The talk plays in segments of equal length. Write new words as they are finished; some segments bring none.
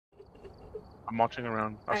I'm watching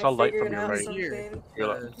around. I I saw light from figured your out right.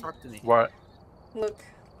 something. Talk to me. What? Look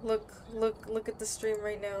at the stream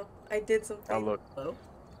right now. I did something. Oh look. Hello?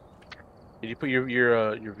 Did you put your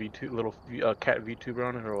V2 little cat VTuber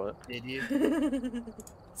on it or what? Did you?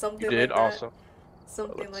 Something You did like also. that.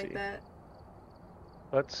 Something like see. that.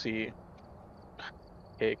 Let's see.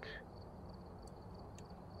 Cake.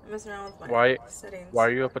 I'm messing around with my settings. Why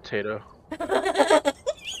are you a potato?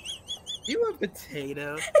 You a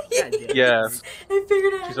potato? Yes. I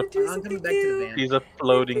figured out how to do something new. He's a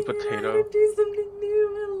floating potato. How to do something new.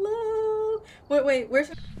 Hello. Wait, where's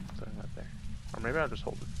your... Or maybe I'll just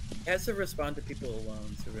hold it. It has to respond to people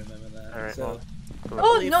alone, so remember that. Alright, so,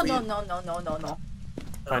 oh, no.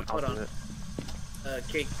 Fine, hold on.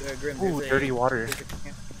 Cake, Grim, ooh, dirty water.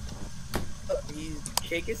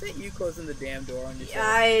 Cake, is that you closing the damn door on yourself?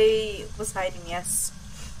 I was hiding, yes.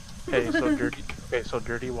 Okay, so dirty. Okay, so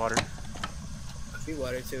dirty water. Dirty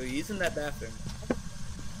water. So he's in that bathroom.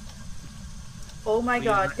 Oh my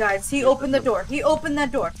god, guys! He opened the door. He opened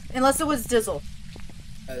that door. Unless it was Dizzle.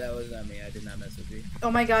 That was not me. I did not mess with you.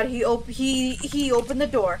 Oh my god! He opened the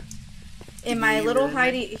door. In my little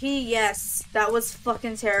hidey. Yes, that was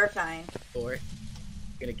fucking terrifying. Or, you're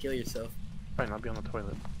gonna kill yourself. Fine, I'll be on the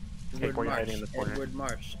toilet. Edward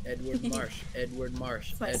Marsh. Edward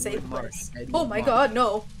Marsh. My safe place. Oh my god,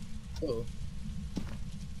 no. Oh.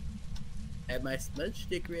 Have my smudge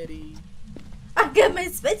stick ready. I got my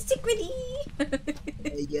smudge stick ready.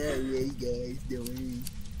 Hey guys, doing?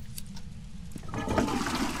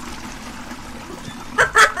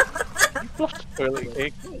 You flushed the toilet,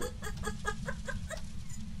 Cake.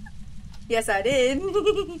 Yes, I did.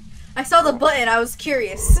 I saw the button. I was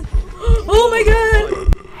curious. Oh my god.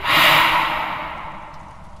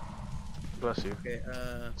 Bless you. Okay,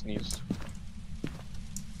 Sneezed.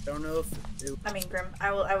 Don't know if I mean, Grim,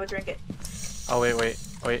 I would drink it. Oh wait.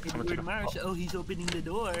 I'm gonna take a... Marsh. Oh, he's opening the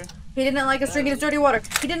door. He didn't like us drinking his dirty water.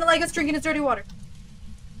 He didn't like us drinking his dirty water.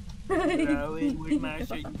 Hello, Edward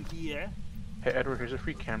Marsh, are you here? Hey Edward, here's a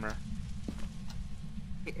free camera.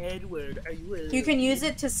 Hey, Edward, are you You can use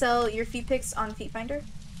it to sell your feet pics on Feet Finder.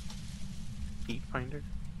 Feet Finder?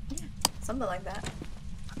 Yeah, something like that.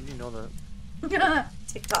 How do you know that?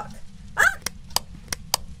 TikTok.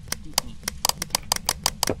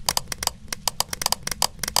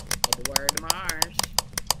 Edward Marsh.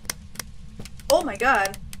 Oh my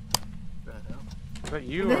god. Is that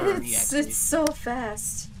you or... It's so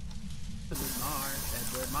fast.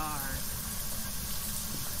 Edward Marsh.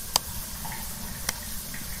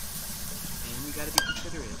 And you gotta be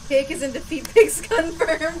considerate. Cake is into feet pics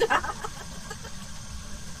confirmed.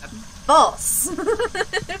 False.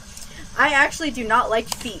 I actually do not like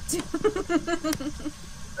feet.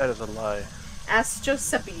 That is a lie. Ask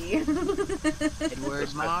Giuseppe.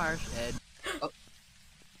 Edward Marsh. Oh.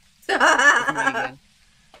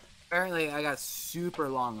 Apparently, I got super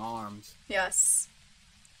long arms. Yes.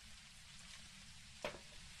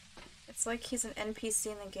 It's like he's an NPC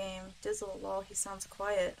in the game. Dizzle, lol, he sounds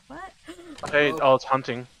quiet. What? Hey, oh, it's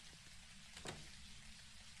hunting.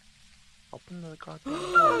 Open the goddamn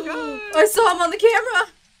door. I saw him on the camera!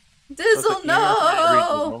 Dizzle,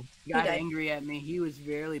 no! He got angry at me. He was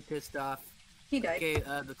really pissed off. He died. Okay,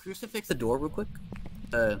 the crucifix the door real quick.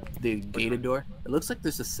 The gated door. It looks like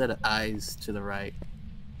there's a set of eyes to the right.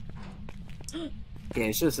 Okay,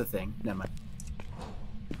 it's just a thing. Never mind.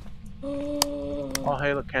 Oh,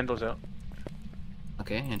 hey, look, candle's out.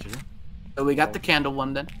 Okay, interesting. So we got the candle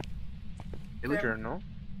one then. It was journal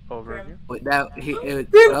over here. Wait, that Grim,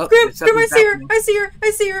 oh, Grim, it's I see her! happening. I see her! I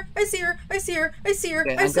see her! I see her! I see her! I see her!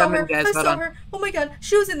 Okay, I I'm saw coming, her! guys, I hold saw on. her! Oh my god,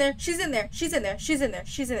 she was in there! She's in there! She's in there! She's in there!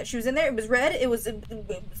 She's in there! She was in there! It was red. It was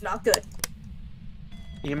not good.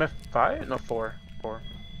 EMF 5? No, 4. 4.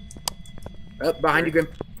 Oh, behind you, Grim.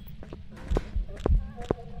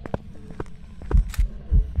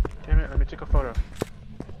 Damn it, let me take a photo.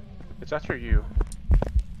 It's after you.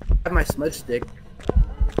 I have my smudge stick.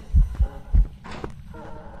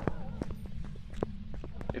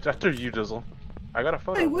 It's after you, Dizzle. I got a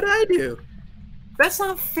photo. Hey, what'd I do? That's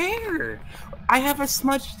not fair. I have a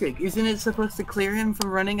smudge stick. Isn't it supposed to clear him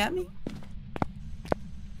from running at me?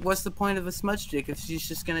 What's the point of a smudge stick if she's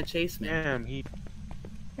just gonna chase me? Damn, he...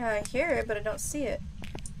 Yeah, I hear it, but I don't see it.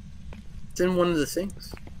 It's in one of the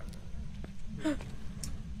sinks.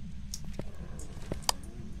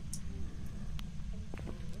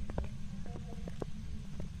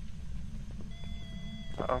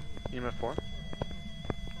 Uh-oh. EMF 4?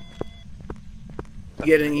 You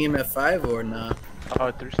get an EMF 5 or not? Oh,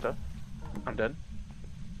 it threw stuff. I'm dead.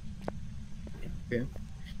 Okay.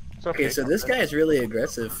 It's Okay, so this guy is really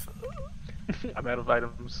aggressive. I'm out of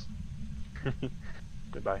items.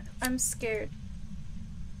 Bye. I'm scared.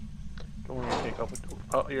 Don't worry, Cake.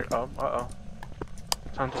 Oh, you're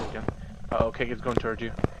Sounds like again. Cake is going towards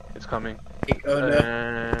you. It's coming. Oh no.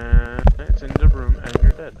 And it's in the room, and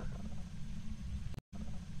you're dead.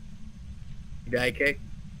 You die, Cake?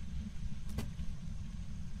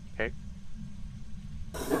 Cake.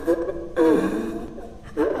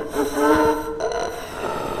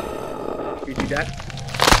 Did you die?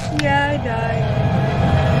 Yeah, I died.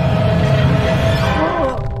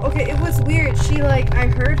 Oh, okay, it was weird. She, like, I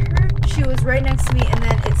heard her. She was right next to me, and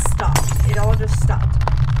then it stopped. It all just stopped.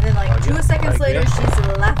 And then, like, 2 seconds later, she's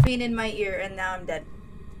laughing in my ear, and now I'm dead.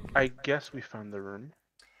 I guess we found the room.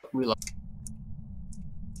 We lost.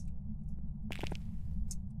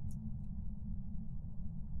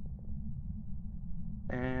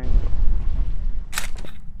 And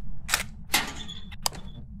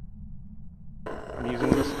I'm using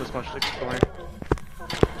this much stick for.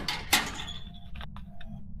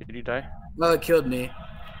 Did you die? Well, it killed me.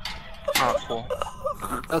 Ah, cool.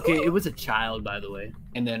 Okay, it was a child, by the way.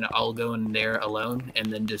 And then I'll go in there alone,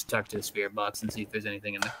 and then just talk to the spirit box and see if there's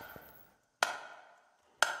anything in there.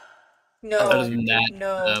 No. Other than that,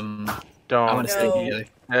 No. Don't. I want to stay together.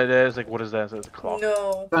 It is like, what is that? It's a clock.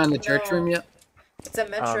 No. Find the church room yet? It's a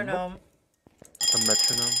metronome. A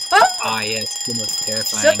metronome. Ah, yes, the most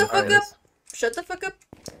terrifying. Shut the fuck part up! is- Shut the fuck up!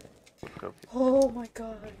 Go. Oh my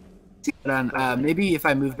god. Hold on, maybe if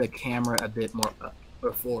I move the camera a bit more up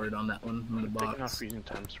or forward on that one from the Taking off box. freezing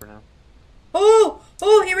temps for now. Oh!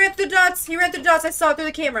 Oh, he ran through the dots! He ran through the dots! I saw it through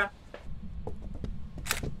the camera!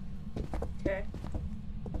 Okay.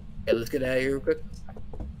 Okay, let's get out of here real quick.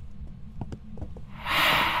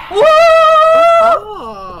 Whoa!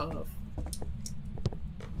 Oh!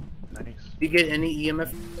 Nice. Did you get any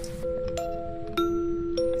EMF?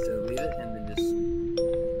 So leave it and then just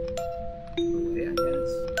away, I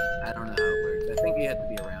guess. I don't know how it works. I think you have to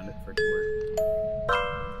be around it for it to work.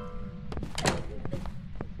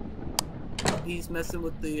 He's messing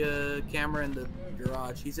with the camera in the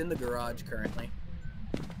garage. He's in the garage currently.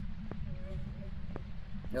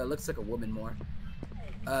 Yeah, it looks like a woman more.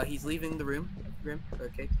 He's leaving the room. Grim,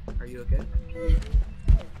 okay. Are you okay?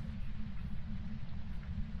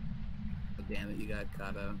 Oh, damn it, you got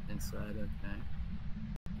caught out inside, okay.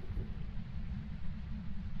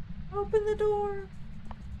 Open the door!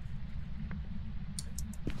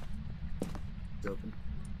 It's open.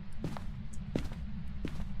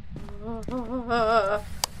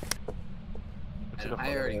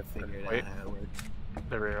 I already figured out how it works.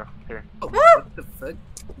 There we go. Here. Oh, what the fuck?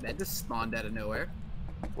 That just spawned out of nowhere.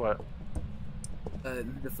 What?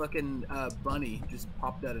 The fucking bunny just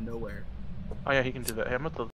popped out of nowhere. Oh yeah, he can do that. Hey, I'm at the